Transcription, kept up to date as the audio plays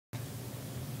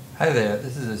Hi there,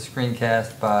 this is a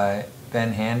screencast by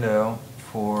Ben Hando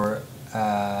for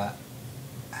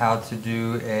how to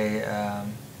do a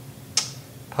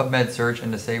PubMed search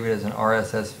and to save it as an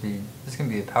RSS feed. This can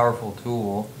be a powerful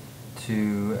tool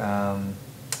to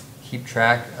keep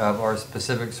track of our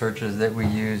specific searches that we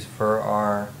use for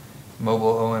our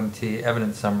mobile OMT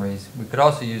evidence summaries. We could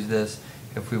also use this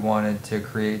if we wanted to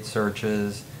create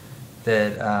searches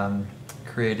that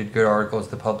created good articles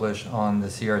to publish on the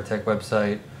CR Tech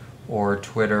website or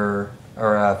Twitter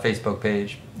or Facebook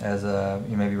page as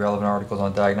maybe relevant articles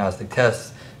on diagnostic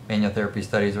tests, manual therapy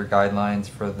studies, or guidelines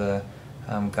for the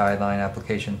guideline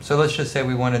application. So let's just say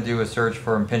we want to do a search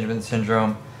for impingement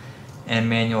syndrome and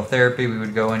manual therapy. We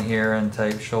would go in here and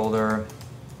type shoulder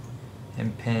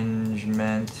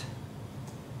impingement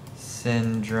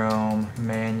syndrome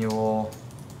manual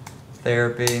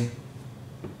therapy.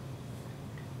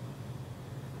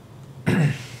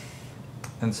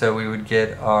 And so we would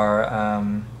get our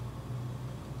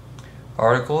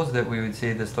articles that we would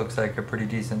see. This looks like a pretty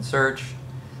decent search.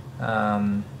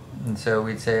 And so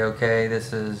we'd say, okay,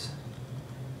 this is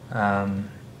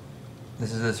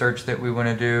the search that we want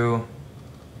to do.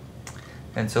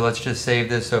 And so let's just save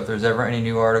this, so if there's ever any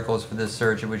new articles for this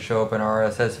search, it would show up in our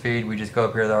RSS feed. We just go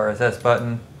up here to the RSS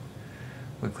button.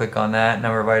 We click on that,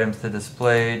 number of items to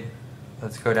displayed.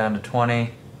 Let's go down to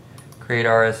 20. Create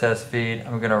RSS feed.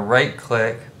 I'm going to right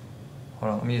click.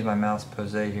 Hold on, let me use my mouse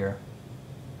pose here.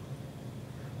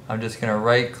 I'm just going to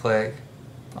right click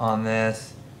on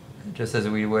this just as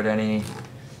we would to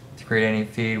create any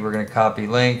feed. We're going to copy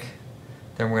link.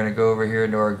 Then we're going to go over here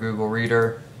into our Google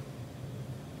Reader.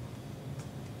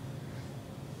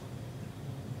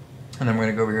 And then we're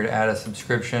going to go over here to add a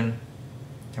subscription.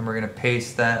 And we're going to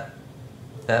paste that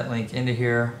link into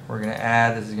here. We're going to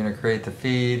add, this is going to create the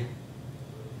feed.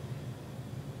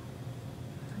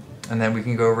 And then we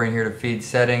can go over in here to feed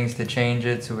settings to change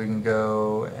it, so we can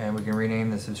go and we can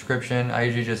rename the subscription. I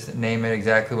usually just name it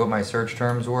exactly what my search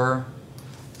terms were.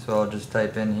 So I'll just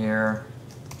type in here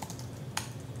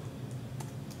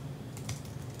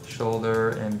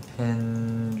shoulder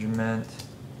impingement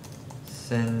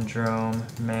syndrome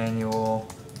manual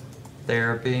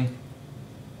therapy.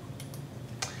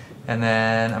 And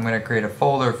then I'm going to create a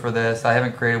folder for this. I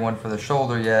haven't created one for the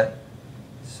shoulder yet,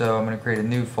 so I'm going to create a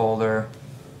new folder.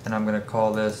 And I'm going to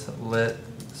call this lit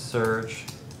search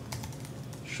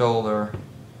shoulder.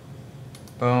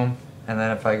 Boom. And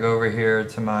then if I go over here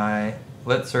to my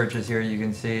lit searches here, you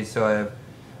can see, so I have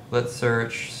lit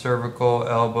search cervical,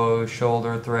 elbow,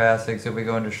 shoulder, thoracic. So if we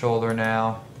go into shoulder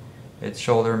now, it's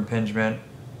shoulder impingement.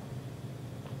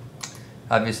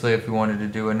 Obviously, if we wanted to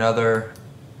do another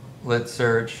lit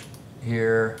search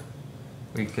here,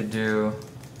 we could do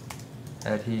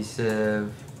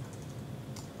adhesive.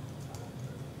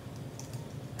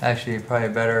 Actually, probably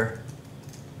better,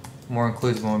 more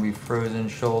inclusive one would be frozen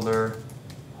shoulder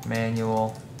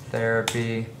manual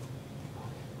therapy.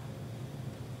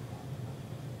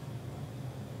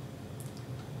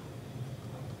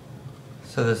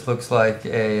 So this looks like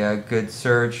a good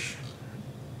search.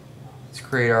 Let's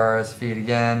create RSS feed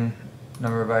again.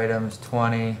 Number of items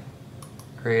 20.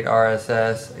 Create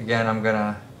RSS. Again, I'm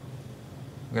gonna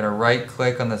right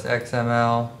click on this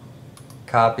XML,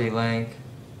 copy link.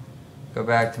 Go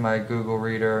back to my Google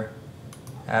Reader,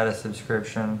 add a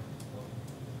subscription,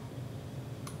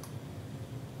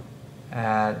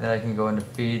 then I can go into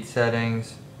feed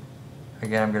settings.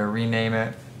 Again, I'm going to rename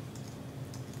it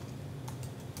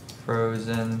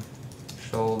frozen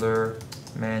shoulder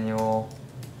manual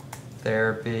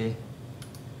therapy,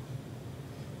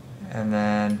 and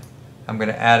then I'm going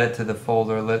to add it to the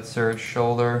folder lit search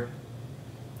shoulder.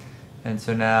 And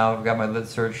so now I've got my lit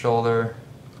search shoulder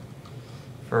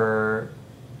for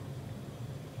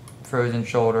frozen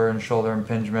shoulder and shoulder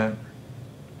impingement.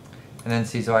 And then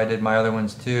see, so I did my other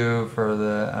ones too for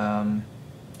the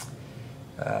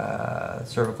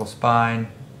cervical spine,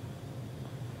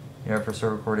 for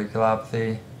cervical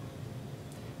radiculopathy.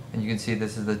 And you can see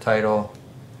this is the title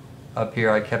up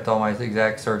here. I kept all my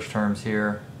exact search terms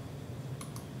here.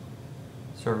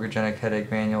 Cervicogenic headache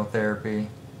manual therapy.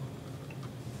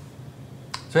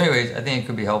 So anyways, I think it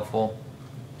could be helpful.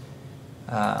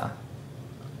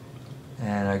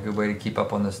 And a good way to keep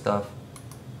up on this stuff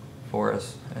for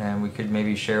us. And we could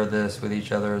maybe share this with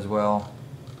each other as well.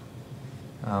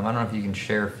 I don't know if you can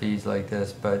share feeds like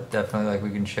this, but definitely we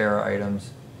can share our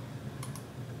items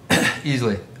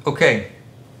easily. Okay,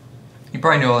 you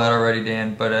probably know all that already,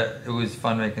 Dan, but it was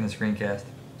fun making the screencast.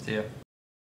 See ya.